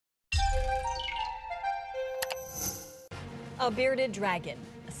A bearded dragon,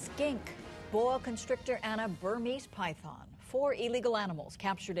 a skink, boa constrictor, and a Burmese python. 4 illegal animals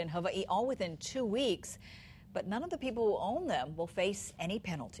captured in Hawaii all within 2 weeks. But none of the people who own them will face any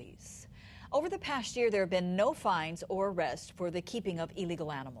penalties. Over the past year, there have been no fines or arrests for the keeping of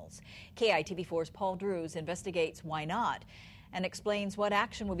illegal animals. KITV4's Paul Drews investigates why not and explains what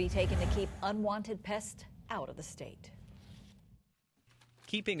action will be taken to keep unwanted pests out of the state.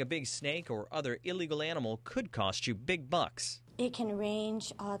 Keeping a big snake or other illegal animal could cost you big bucks. It can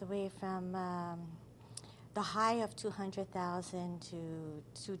range all the way from the high of $200,000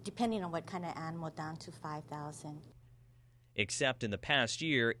 to depending on what kind of animal, down to $5,000. Except in the past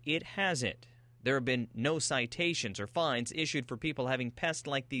year, it hasn't. There have been no citations or fines issued for people having pests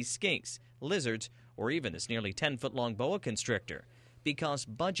like these skinks, lizards, or even this nearly 10-foot-long boa constrictor, because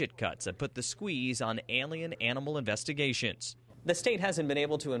budget cuts have put the squeeze on alien animal investigations. The state hasn't been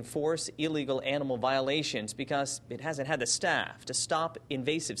able to enforce illegal animal violations because it hasn't had the staff to stop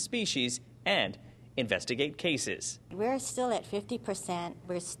invasive species and investigate cases. We're still at 50%.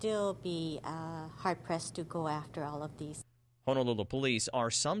 We'll still be hard-pressed to go after all of these. Honolulu police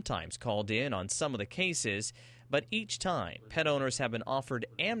are sometimes called in on some of the cases, but each time, pet owners have been offered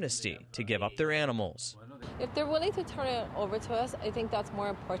amnesty to give up their animals. If they're willing to turn it over to us, I think that's more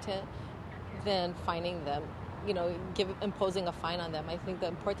important than fining them. Imposing a fine on them. I think the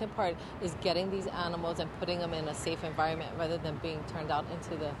important part is getting these animals and putting them in a safe environment rather than being turned out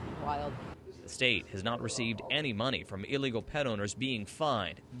into the wild. The state has not received any money from illegal pet owners being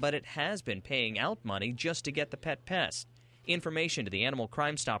fined, but it has been paying out money just to get the pet pest. Information to the Animal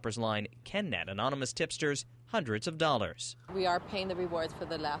Crime Stoppers line can net anonymous tipsters hundreds of dollars. We are paying the rewards for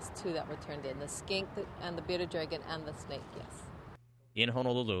the last 2 that were turned in, the skink and the bearded dragon and the snake, yes. In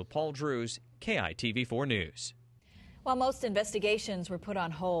Honolulu, Paul Drews, KITV4 News. While most investigations were put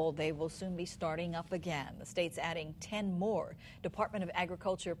on hold, they will soon be starting up again. The state's adding 10 more Department of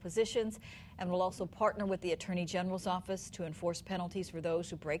Agriculture positions and will also partner with the Attorney General's office to enforce penalties for those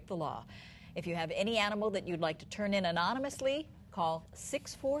who break the law. If you have any animal that you'd like to turn in anonymously, call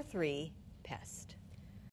 643-PEST.